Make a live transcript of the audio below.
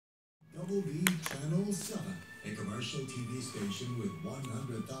Channel 7, a commercial TV station with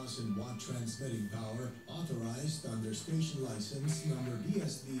 100,000 watt transmitting power authorized under station license number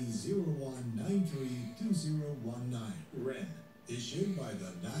BSD 01932019, Red. Issued by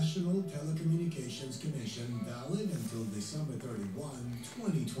the National Telecommunications Commission, valid until December 31,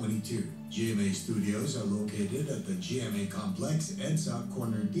 2022. GMA studios are located at the GMA Complex, EDSA,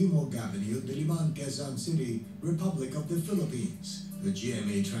 corner Timog Avenue, Diliman, Quezon City, Republic of the Philippines. The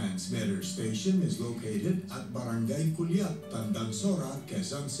GMA transmitter station is located at Barangay Culiat, Tandansora,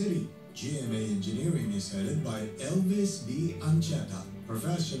 Quezon City. GMA engineering is headed by Elvis B. Ancheta,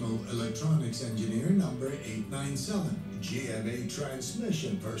 professional electronics engineer number 897. GMA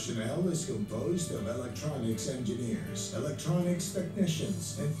transmission personnel is composed of electronics engineers, electronics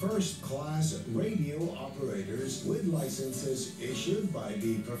technicians, and first-class radio operators with licenses issued by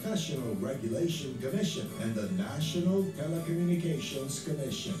the Professional Regulation Commission and the National Telecommunications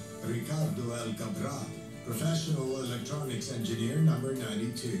Commission. Ricardo L. Cabral, professional electronics engineer number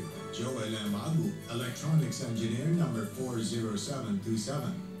 92. Joel M. Agu, electronics engineer number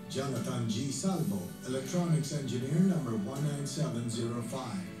 40727. Jonathan G. Salvo, electronics engineer number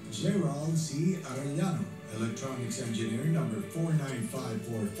 19705. Gerald C. Arellano, electronics engineer number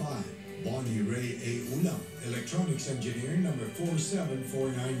 49545. Bonnie Ray A. Ulam, electronics engineer number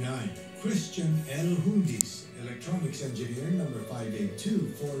 47499. Christian L. Hundis, electronics engineer number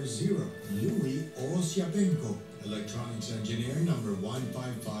 58240. Louis O. Siapenko, electronics engineer number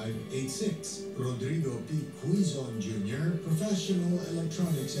 15586. Rodrigo P. Quizon Jr., professional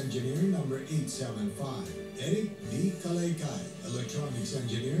electronics engineer number 875. Eric D. Kalaykay, electronics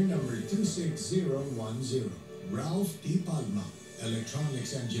engineer number 26010. Ralph P. Palma,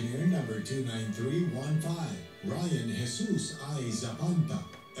 electronics engineer number 29315. Ryan Jesus I. Zapanta,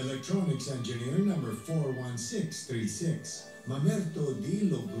 electronics engineer number 41636. Mamerto D.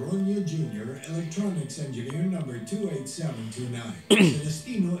 Logroño Jr., electronics engineer number 28729.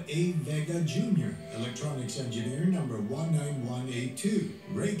 Celestino A. Vega Jr., electronics engineer number 19182.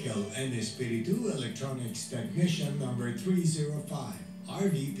 Raquel N. Espiritu, electronics technician number 305.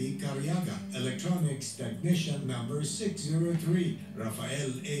 RVP Cariaga, electronics technician number 603.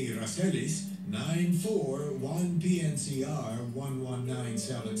 Rafael A. Racelis, 941 PNCR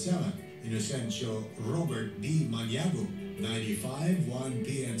 11977. Inocencio Robert D. Maniago, 95-1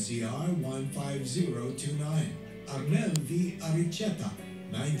 PNCR 15029. Arnel V. Aricheta,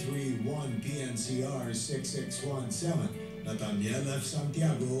 931 PNCR 6617. Nathaniel F.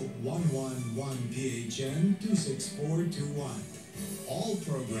 Santiago, 111 PHN 26421. All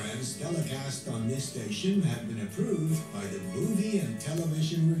programs telecast on this station have been approved by the Movie and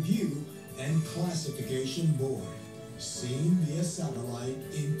Television Review and Classification Board. Seen via satellite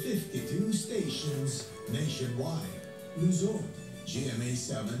in 52 stations nationwide. Luzon, GMA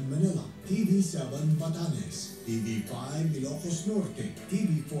 7 Manila, TV 7 Batanes, TV 5 Ilocos Norte,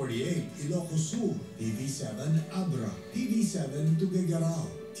 TV 48 Ilocos Sur, TV 7 Abra, TV 7 Tuguegarao,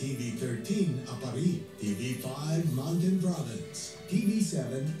 TV 13 Apari, TV 5 Mountain Province, TV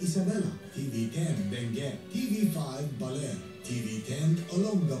 7 Isabela, TV 10 Benguet, TV 5 Baler, TV 10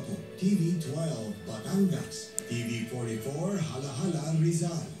 Olongapo, TV 12 Batangas, TV 44 Halahala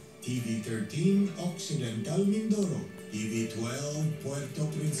Rizal, TV 13 Occidental Mindoro, TV 12 Puerto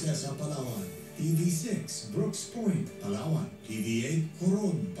Princesa Palawan, TV 6 Brooks Point Palawan, TV 8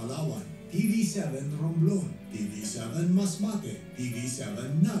 Coron Palawan, TV 7 Romblon, TV 7 Masbate, TV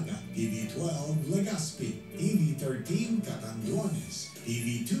 7 Naga, TV 12 Legazpi, TV 13 Catanduanes,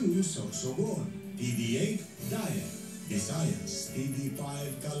 TV 2 Sorsogon, TV 8 Daya, Visayas, TV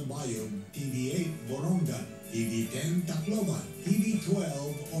 5 Calbayog, TV 8 Borongan, TV 10 Tacloban, TV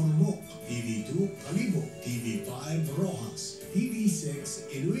 12 Ormoc, TV 2 Calibo, TV 5 Rojas, TV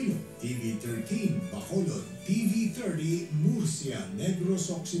 6 Iloilo, TV 13 Bacolod, TV 30 Murcia,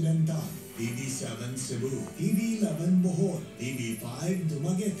 Negros Occidental, TV 7 Cebu, TV 11 Bohol, TV 5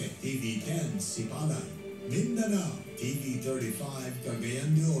 Dumaguete, TV 10 Sipalay, Mindanao, TV 35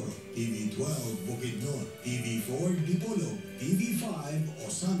 Cagayan de Oro, TV 12 Bukidnon, TV 4 Dipolo, TV 5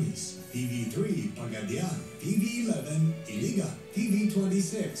 Osamis, TV 3 Pagadian, TV 11 Iligan, TV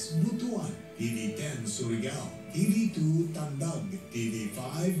 26 Butuan, TV 10 Surigao, TV 2 Tandag, TV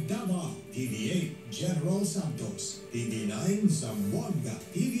 5 Davao, TV 8 General Santos, TV 9 Zamboanga,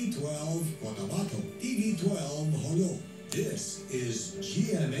 TV 12 Cotabato, TV 12 Holo. This is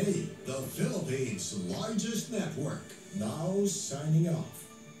GMA, the Philippines' largest network. Now signing off.